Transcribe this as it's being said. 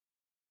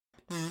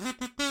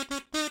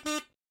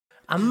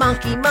A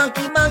monkey,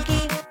 monkey, monkey,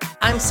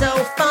 I'm so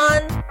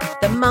fun.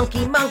 The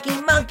monkey,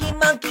 monkey, monkey,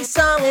 monkey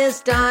song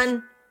is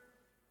done.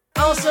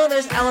 Also,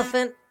 there's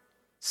elephant.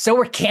 So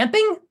we're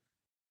camping?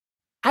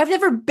 I've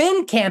never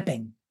been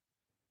camping.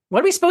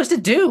 What are we supposed to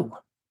do?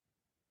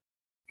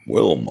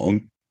 Well,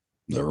 Monk,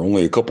 there are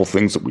only a couple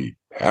things that we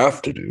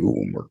have to do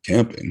when we're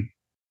camping,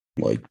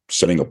 like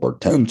setting up our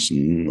tents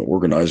and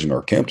organizing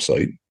our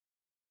campsite.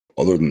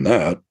 Other than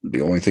that,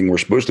 the only thing we're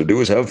supposed to do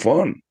is have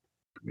fun.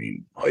 I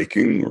mean,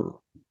 hiking or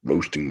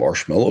roasting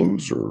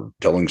marshmallows or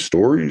telling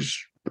stories,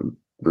 or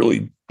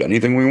really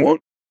anything we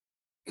want.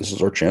 This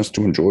is our chance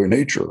to enjoy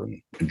nature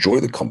and enjoy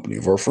the company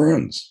of our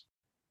friends.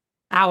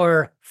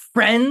 Our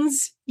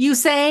friends, you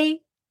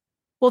say?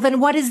 Well, then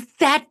what is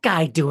that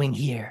guy doing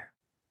here?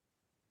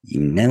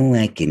 You know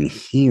I can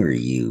hear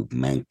you,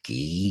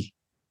 monkey.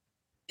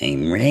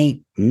 I'm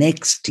right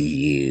next to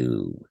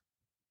you.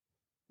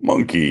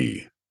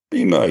 Monkey,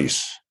 be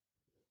nice.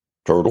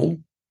 Turtle,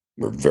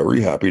 we're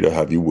very happy to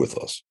have you with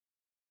us.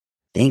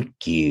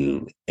 Thank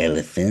you,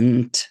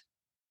 elephant.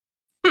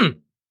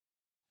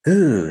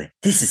 Ooh,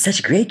 this is such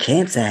a great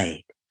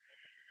campsite.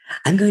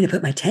 I'm going to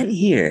put my tent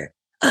here.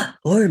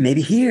 Or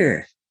maybe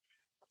here.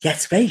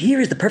 Yes, right here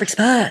is the perfect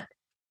spot.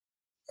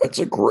 That's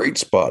a great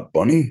spot,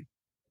 Bunny.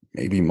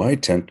 Maybe my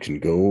tent can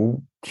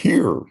go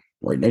here,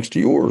 right next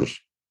to yours.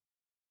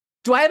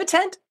 Do I have a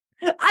tent?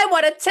 I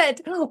want a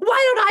tent. Why don't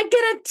I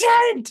get a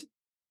tent?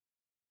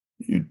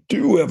 You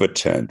do have a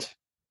tent.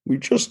 We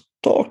just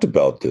talked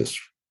about this.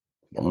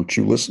 Aren't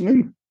you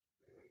listening?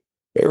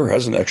 Bear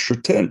has an extra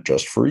tent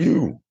just for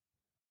you.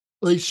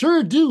 I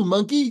sure do,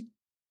 Monkey.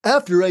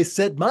 After I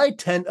set my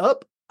tent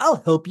up,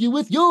 I'll help you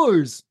with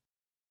yours.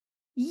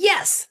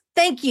 Yes,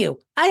 thank you.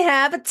 I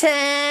have a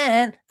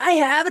tent. I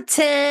have a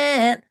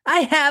tent.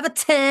 I have a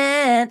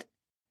tent.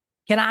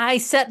 Can I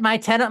set my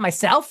tent up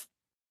myself?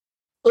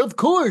 Of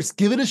course,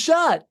 give it a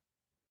shot.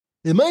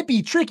 It might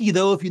be tricky,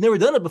 though, if you've never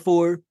done it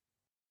before.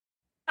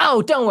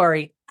 Oh, don't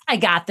worry. I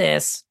got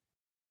this.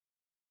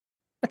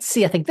 Let's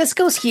see, I think this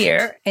goes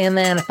here, and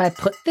then if I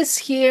put this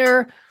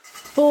here,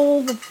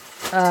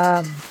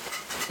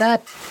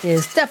 that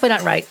is definitely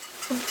not right.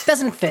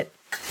 Doesn't fit.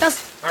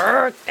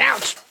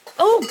 Ouch.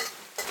 Oh.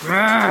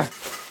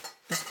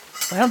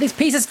 Why don't these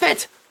pieces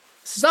fit?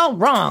 This is all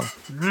wrong.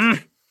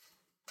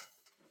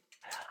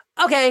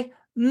 Okay,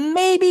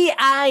 maybe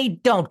I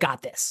don't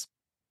got this.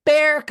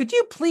 Bear, could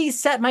you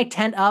please set my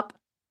tent up?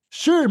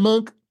 Sure,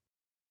 Monk.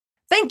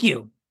 Thank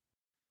you.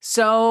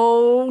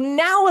 So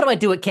now what do I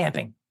do at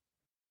camping?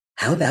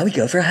 How about we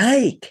go for a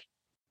hike?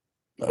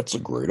 That's a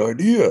great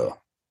idea.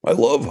 I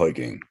love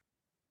hiking.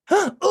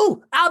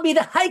 Ooh, I'll be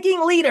the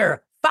hiking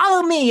leader.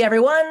 Follow me,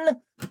 everyone.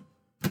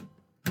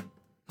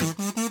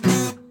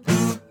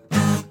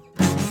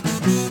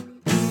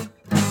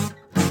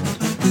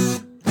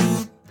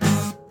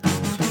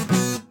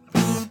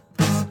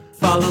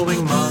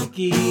 Following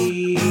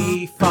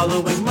monkey,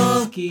 following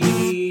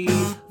monkey,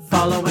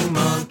 following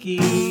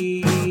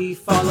monkey,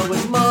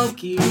 following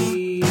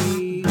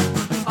monkey.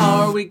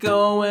 Are we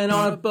going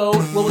on a boat?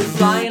 Will we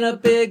fly in a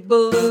big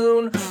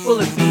balloon? Will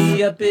it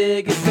be a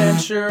big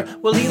adventure?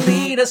 Will he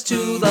lead us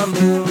to the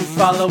moon?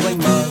 Following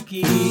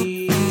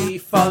monkey,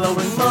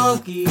 following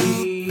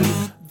monkey,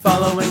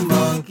 following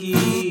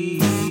monkey,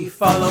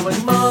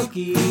 following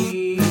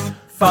monkey,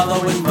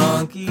 following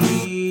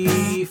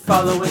monkey,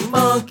 following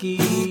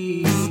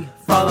monkey,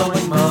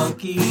 following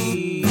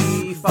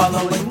monkey,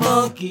 following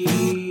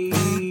monkey.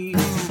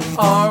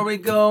 Are we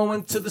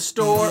going to the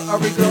store? Are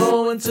we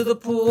going to the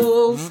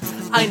pool?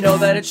 I know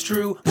that it's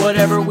true.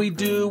 Whatever we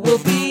do will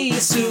be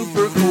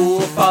super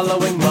cool.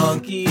 Following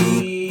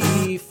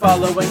monkey,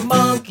 following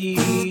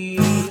monkey,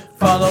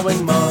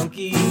 following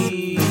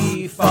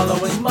monkey,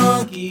 following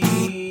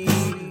monkey.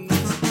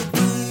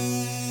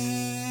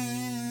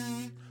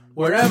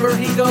 Wherever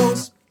he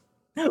goes.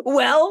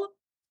 Well,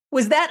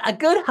 was that a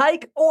good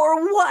hike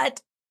or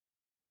what?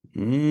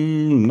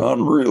 Not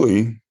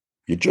really.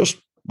 You just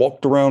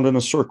walked around in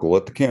a circle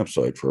at the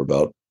campsite for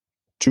about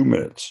 2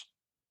 minutes.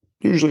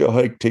 Usually a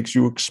hike takes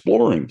you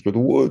exploring through the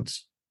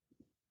woods.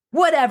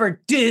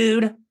 Whatever,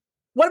 dude.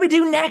 What do we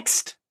do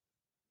next?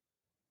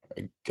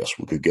 I guess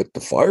we could get the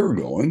fire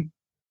going.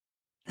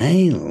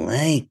 I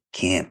like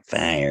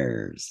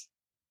campfires.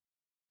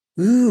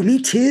 Ooh,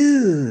 me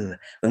too.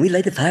 When we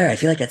light the fire, I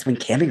feel like that's when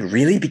camping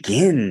really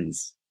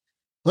begins.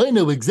 I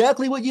know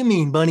exactly what you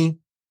mean, Bunny.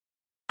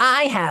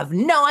 I have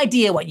no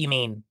idea what you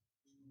mean.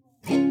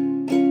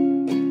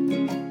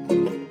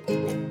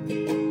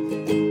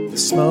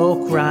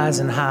 Smoke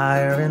rising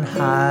higher and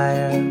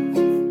higher,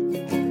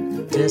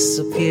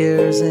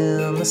 disappears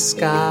in the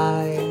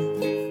sky,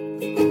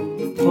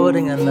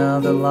 putting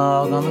another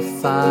log on the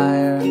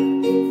fire.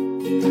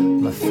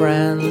 My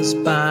friends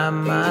by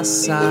my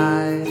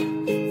side,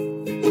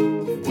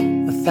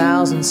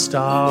 1,000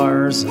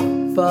 stars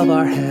above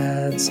our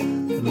heads,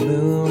 the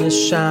moon is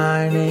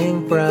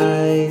shining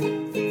bright,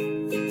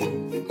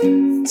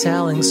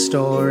 telling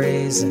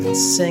stories and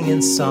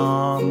singing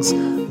songs,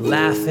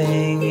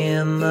 laughing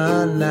in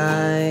the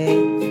night.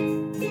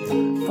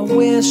 I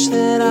wish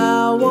that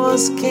I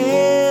was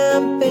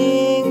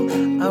camping.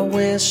 I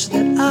wish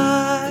that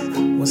I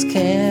was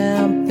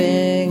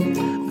camping.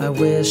 I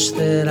wish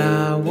that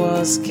I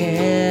was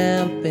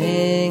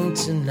camping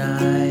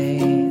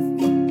tonight.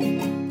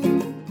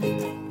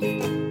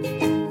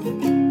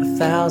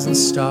 1,000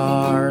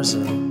 stars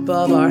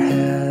above our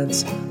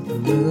heads, the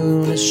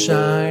moon is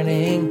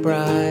shining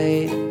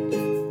bright,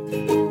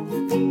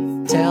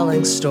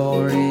 telling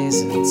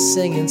stories and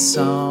singing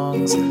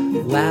songs,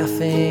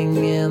 laughing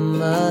in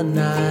the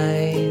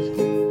night.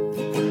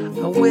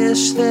 I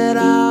wish that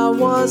I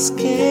was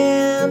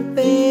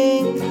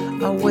camping.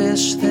 I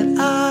wish that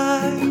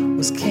I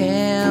was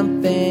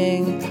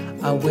camping.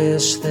 I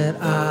wish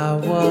that I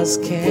was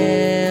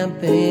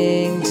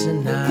camping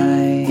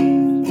tonight.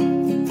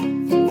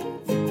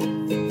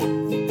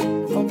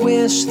 I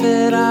wish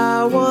that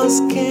I was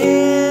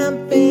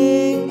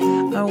camping.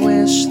 I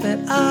wish that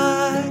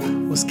I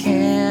was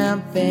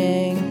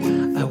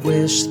camping. I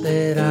wish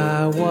that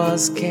I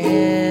was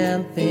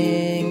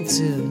camping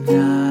tonight.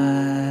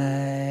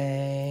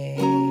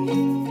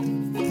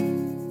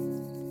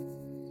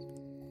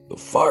 The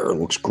fire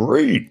looks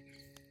great.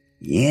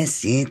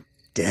 Yes, it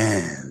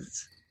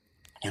does.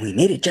 And we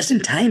made it just in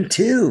time,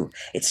 too.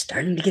 It's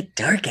starting to get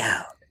dark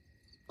out.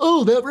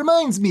 Oh, that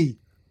reminds me.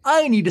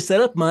 I need to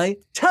set up my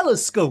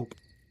telescope.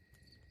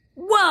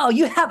 Whoa,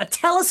 you have a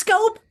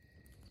telescope?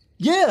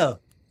 Yeah,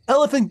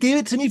 Elephant gave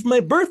it to me for my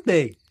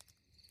birthday.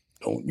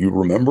 Don't you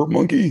remember,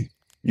 Monkey?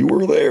 You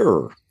were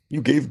there.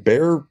 You gave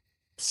Bear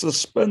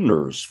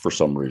suspenders for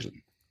some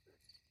reason.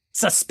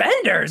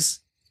 Suspenders?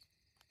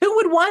 Who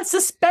would want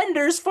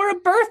suspenders for a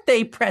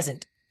birthday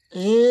present?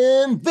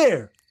 And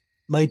there,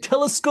 my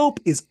telescope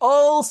is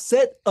all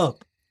set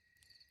up.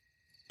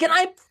 Can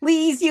I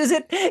please use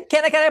it?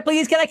 Can I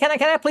please? Can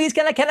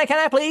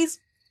I please?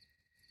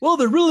 Well,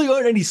 there really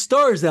aren't any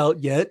stars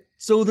out yet,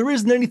 so there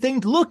isn't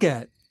anything to look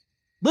at.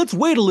 Let's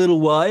wait a little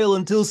while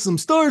until some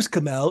stars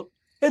come out,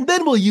 and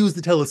then we'll use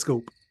the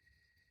telescope.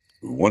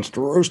 Who wants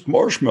to roast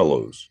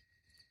marshmallows?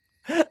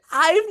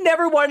 I've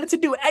never wanted to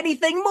do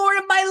anything more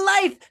in my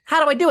life.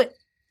 How do I do it?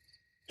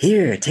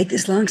 Here, take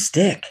this long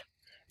stick.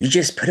 You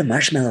just put a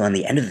marshmallow on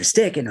the end of the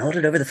stick and hold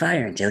it over the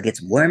fire until it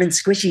gets warm and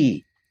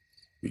squishy.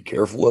 Be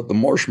careful that the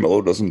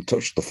marshmallow doesn't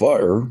touch the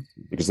fire,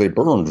 because they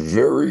burn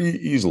very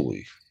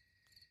easily.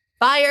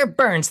 Fire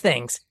burns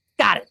things.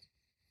 Got it.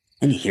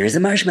 And here's a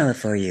marshmallow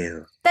for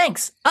you.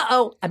 Thanks.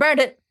 Uh-oh, I burned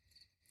it.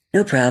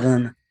 No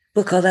problem.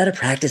 We'll call that a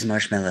practice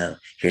marshmallow.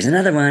 Here's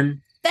another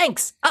one.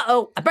 Thanks.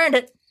 Uh-oh, I burned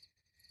it.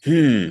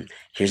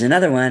 Here's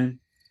another one.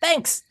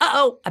 Thanks.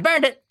 Uh-oh, I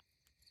burned it.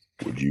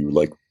 Would you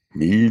like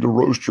me to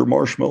roast your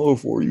marshmallow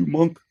for you,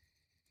 Monk?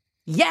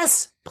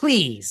 Yes,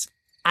 please.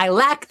 I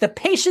lack the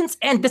patience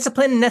and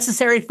discipline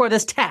necessary for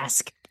this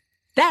task.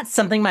 That's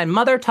something my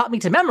mother taught me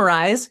to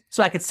memorize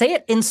so I could say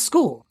it in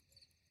school.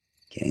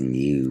 Can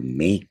you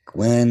make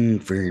one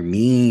for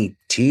me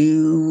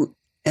too,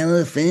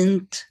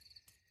 Elephant?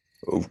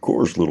 Of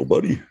course, little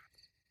buddy.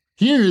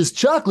 Here is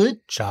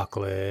chocolate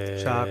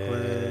Chocolate.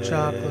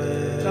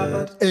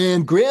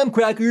 and graham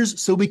crackers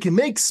so we can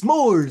make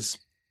s'mores.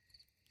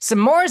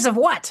 S'mores of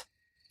what?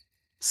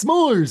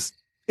 S'mores.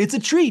 It's a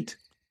treat.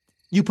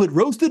 You put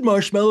roasted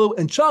marshmallow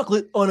and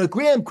chocolate on a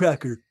graham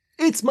cracker.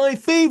 It's my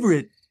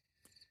favorite.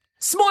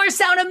 S'mores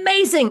sound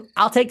amazing.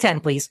 I'll take 10,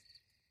 please.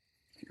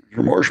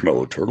 Your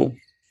marshmallow, Turtle.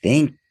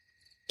 Thank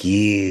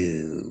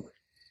you.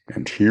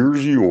 And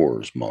here's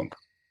yours, Monk.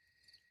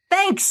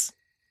 Thanks.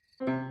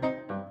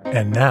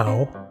 And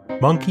now,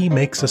 Monkey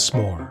makes a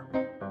s'more.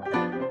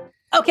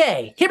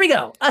 Okay, here we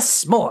go. A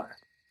s'more.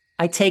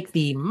 I take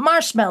the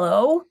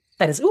marshmallow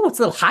that is, ooh, it's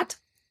a little hot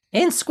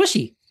and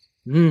squishy.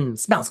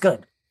 Smells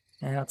good.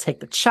 And I'll take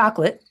the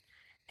chocolate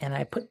and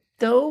I put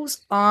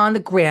those on the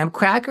graham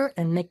cracker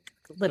and make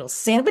a little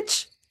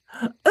sandwich.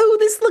 Oh,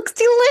 this looks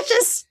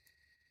delicious.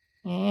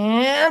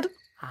 And,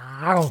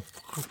 ow.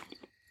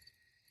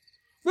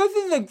 This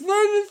is the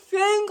greatest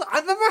thing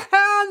I've ever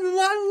had in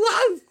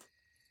my life.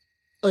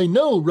 I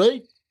know,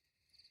 right?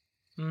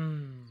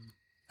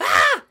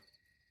 Ah!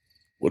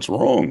 What's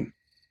wrong?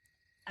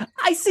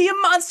 I see a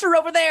monster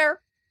over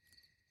there.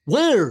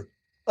 Where?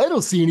 I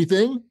don't see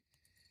anything.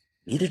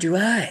 Neither do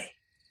I.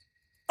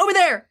 Over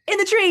there, in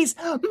the trees.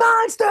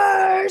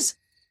 Monsters!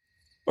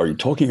 Are you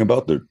talking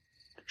about the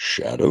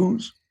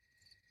shadows?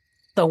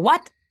 The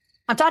what?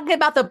 I'm talking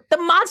about the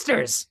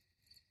monsters.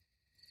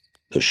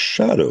 The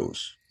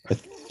shadows. I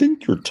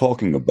think you're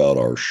talking about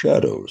our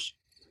shadows.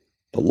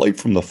 The light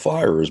from the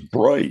fire is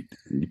bright,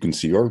 and you can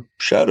see our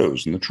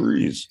shadows in the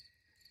trees.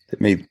 They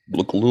may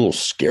look a little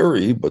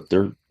scary, but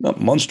they're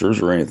not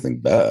monsters or anything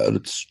bad.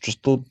 It's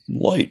just the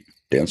light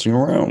dancing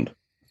around.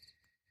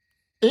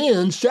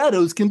 And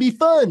shadows can be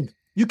fun.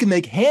 You can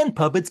make hand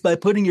puppets by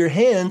putting your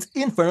hands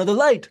in front of the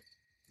light.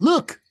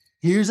 Look,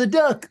 here's a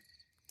duck.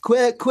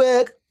 Quack,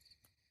 quack.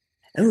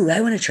 Oh,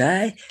 I want to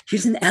try.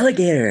 Here's an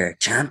alligator.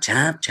 Chomp,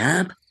 chomp,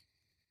 chomp.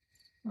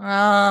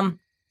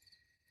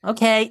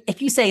 Okay,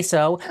 if you say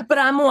so, but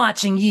I'm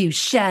watching you,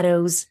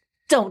 Shadows.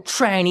 Don't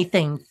try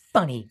anything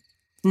funny.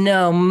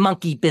 No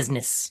monkey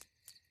business.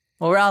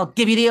 or I'll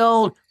give you the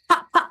old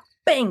pop, pop,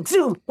 bang,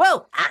 zoom,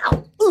 whoa,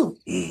 ow, ooh.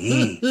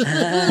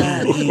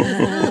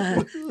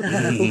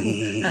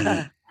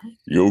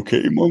 You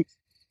okay, Monk?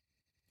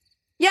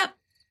 Yep,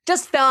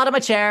 just fell out of my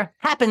chair.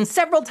 Happens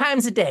several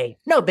times a day.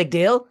 No big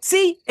deal.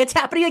 See, it's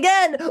happening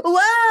again.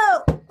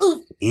 Whoa!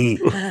 Ooh.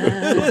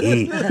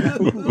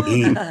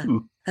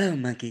 Oh,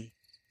 Monkey.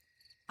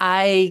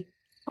 I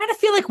kind of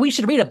feel like we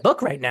should read a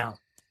book right now.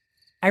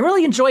 I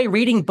really enjoy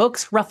reading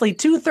books roughly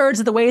 2/3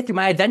 of the way through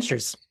my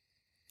adventures.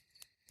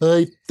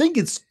 I think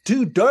it's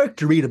too dark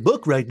to read a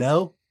book right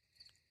now.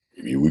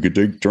 Maybe we could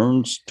take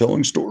turns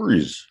telling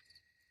stories.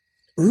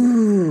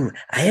 Ooh,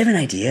 I have an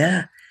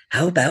idea.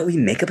 How about we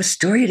make up a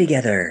story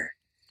together?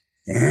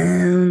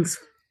 Sounds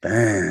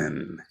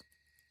fun.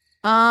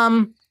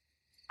 I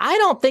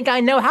don't think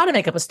I know how to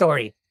make up a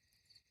story.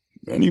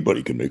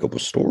 Anybody can make up a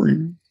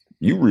story.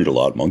 You read a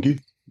lot, Monkey,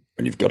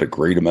 and you've got a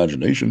great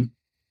imagination.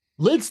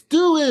 Let's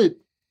do it.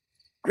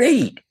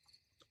 Great.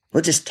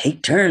 We'll just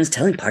take turns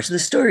telling parts of the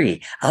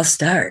story. I'll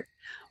start.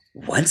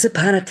 Once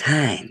upon a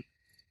time,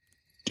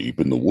 Deep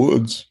in the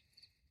woods.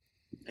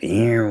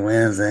 there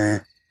was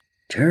a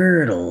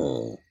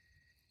turtle.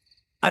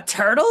 A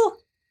turtle?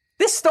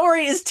 This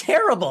story is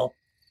terrible.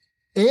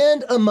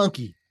 And a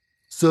monkey.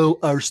 So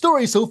our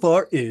story so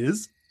far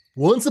is,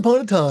 once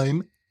upon a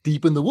time,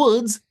 deep in the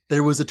woods,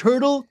 there was a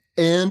turtle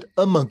and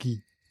a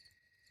monkey.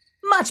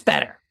 Much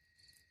better.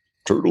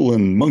 Turtle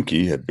and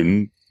Monkey had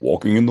been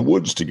walking in the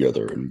woods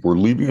together and were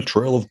leaving a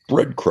trail of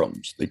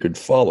breadcrumbs they could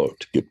follow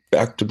to get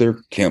back to their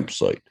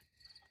campsite.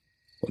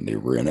 When they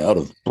ran out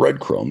of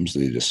breadcrumbs,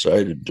 they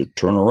decided to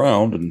turn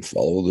around and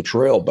follow the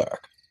trail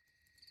back.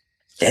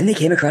 Then they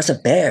came across a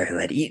bear who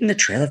had eaten the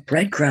trail of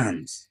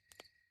breadcrumbs.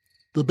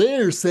 The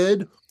bear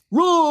said,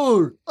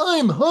 "Roar!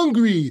 I'm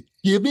hungry!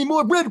 Give me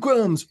more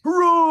breadcrumbs!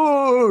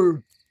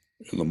 Roar!"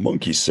 And the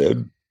monkey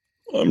said,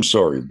 "I'm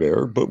sorry,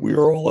 Bear, but we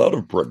are all out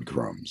of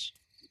breadcrumbs."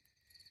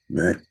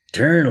 The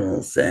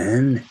turtle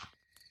said,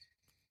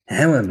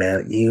 "How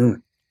about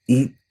you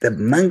eat the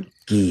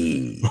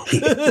monkey?"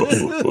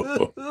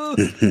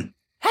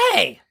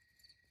 Hey!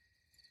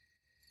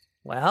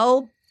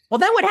 Well,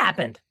 then what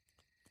happened?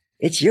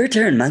 It's your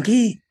turn,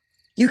 Monkey.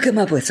 You come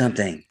up with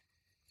something.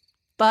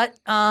 But,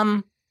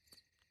 I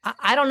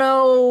don't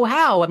know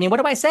how. I mean, what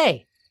do I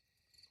say?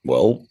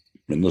 Well,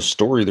 in the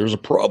story, there's a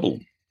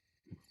problem.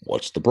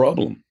 What's the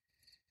problem?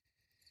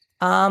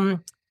 The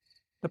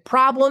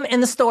problem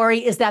in the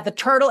story is that the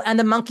turtle and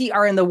the monkey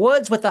are in the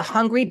woods with a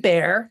hungry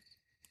bear,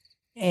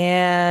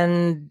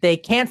 and they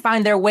can't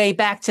find their way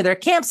back to their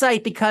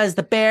campsite because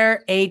the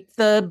bear ate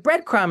the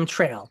breadcrumb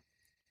trail,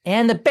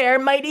 and the bear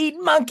might eat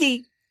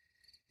monkey.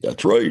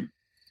 That's right.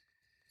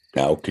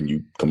 Now, can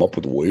you come up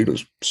with a way to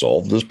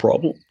solve this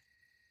problem?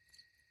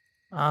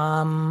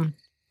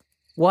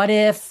 What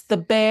if the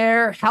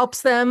bear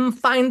helps them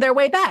find their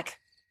way back?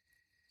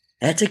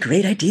 That's a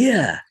great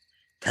idea.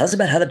 Tell us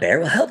about how the bear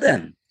will help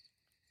them.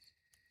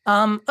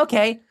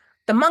 Okay.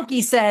 The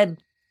monkey said,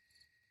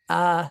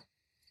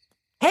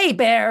 "Hey,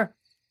 bear,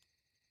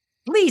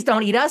 please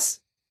don't eat us.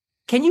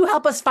 Can you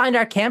help us find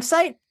our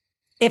campsite?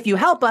 If you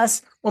help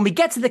us, when we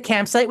get to the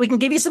campsite, we can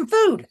give you some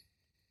food."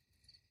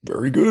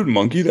 Very good,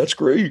 Monkey. That's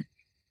great.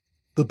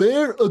 The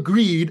bear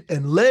agreed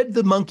and led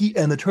the monkey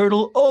and the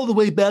turtle all the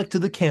way back to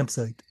the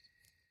campsite.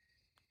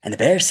 And the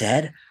bear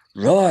said,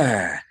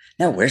 "Roar!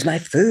 Now where's my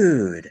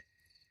food?"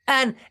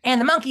 And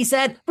the monkey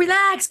said,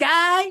 "Relax,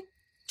 guy.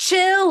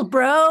 Chill,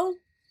 bro.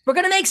 We're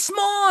gonna make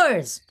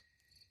s'mores."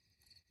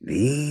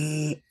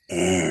 The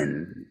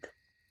end.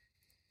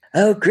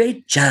 Oh,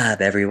 great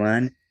job,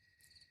 everyone.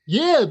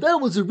 Yeah,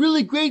 that was a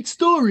really great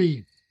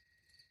story.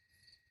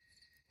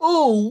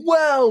 Oh,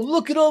 wow,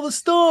 look at all the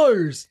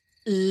stars.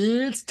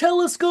 It's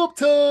telescope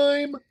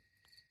time.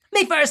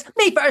 Me first,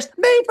 me first,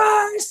 me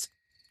first.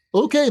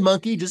 Okay,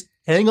 monkey, just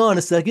hang on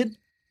a second.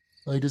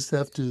 I just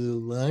have to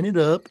line it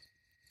up.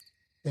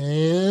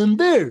 And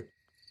there.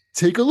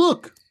 Take a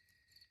look.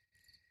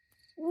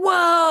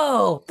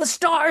 Whoa, the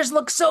stars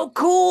look so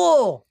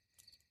cool.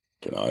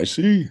 Can I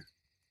see?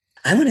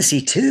 I want to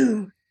see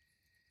too.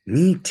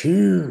 Me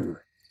too.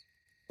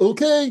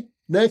 Okay,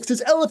 next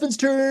is Elephant's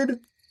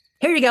turn.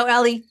 Here you go,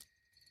 Ellie.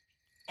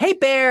 Hey,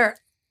 bear,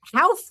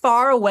 how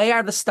far away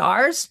are the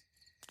stars?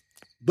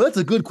 That's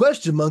a good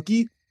question,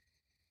 monkey.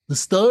 The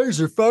stars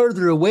are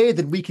farther away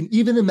than we can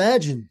even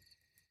imagine.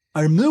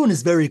 Our moon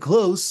is very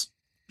close.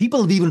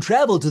 People have even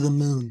traveled to the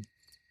moon.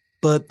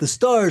 But the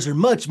stars are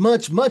much,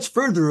 much, much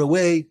further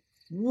away,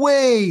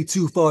 way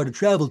too far to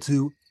travel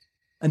to,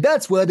 and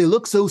that's why they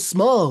look so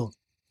small.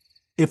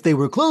 If they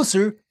were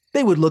closer,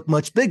 they would look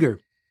much bigger.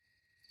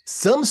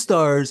 Some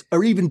stars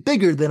are even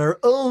bigger than our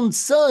own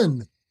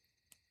sun.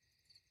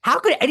 How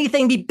could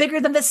anything be bigger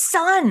than the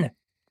sun?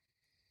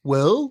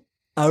 Well,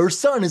 our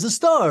sun is a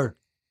star,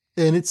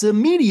 and it's a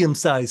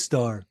medium-sized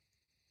star.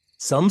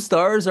 Some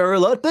stars are a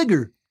lot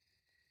bigger.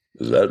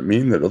 Does that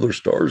mean that other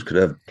stars could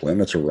have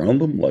planets around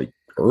them, like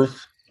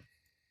Earth?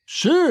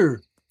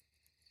 Sure.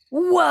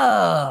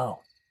 Whoa!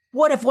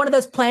 What if one of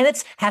those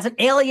planets has an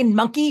alien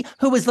monkey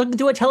who is looking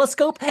through a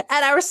telescope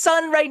at our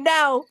sun right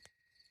now?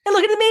 And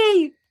look at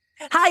me.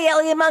 Hi,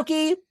 alien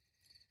monkey.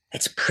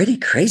 It's pretty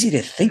crazy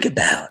to think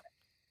about.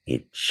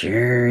 It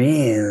sure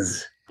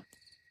is.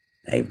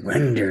 I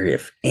wonder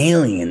if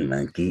Alien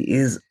Monkey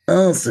is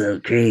also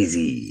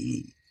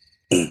crazy.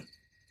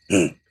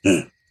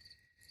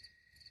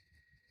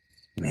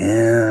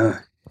 Well,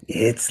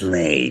 it's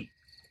late.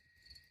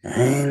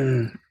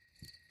 I'm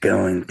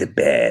going to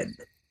bed.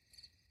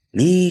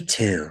 Me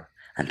too.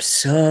 I'm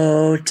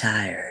so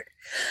tired.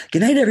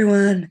 Good night,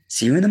 everyone.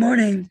 See you in the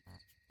morning.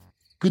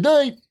 Good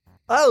night.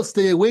 I'll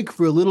stay awake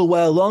for a little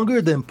while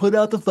longer, then put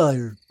out the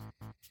fire.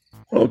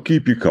 I'll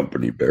keep you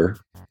company, Bear.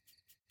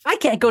 I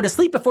can't go to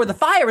sleep before the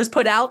fire is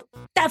put out.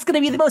 That's going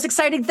to be the most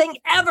exciting thing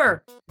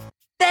ever.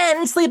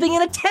 Then sleeping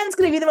in a tent's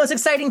going to be the most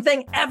exciting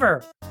thing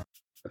ever.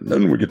 And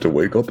then we get to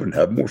wake up and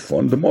have more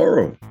fun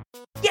tomorrow.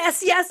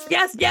 Yes, yes,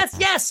 yes, yes,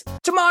 yes.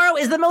 Tomorrow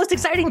is the most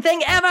exciting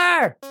thing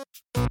ever.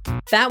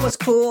 That was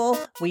cool.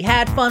 We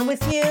had fun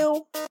with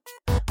you.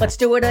 Let's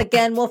do it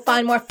again. We'll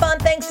find more fun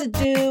things to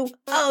do.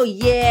 Oh,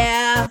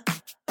 yeah.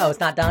 Oh, it's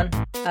not done.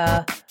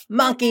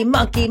 Monkey,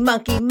 monkey,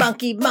 monkey,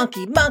 monkey,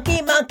 monkey,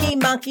 monkey, monkey,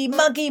 monkey,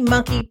 monkey,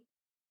 monkey.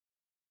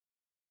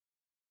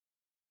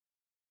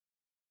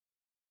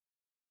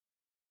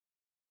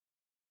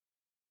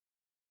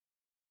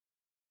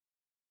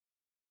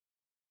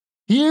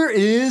 Here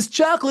is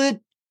chocolate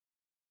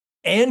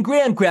and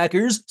graham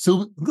crackers.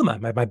 So, come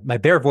on, my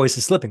bear voice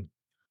is slipping.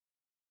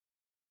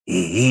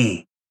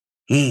 I'm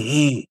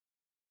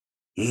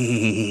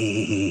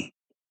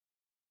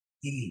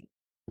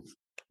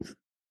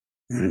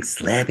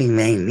slapping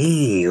my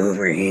knee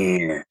over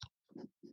here.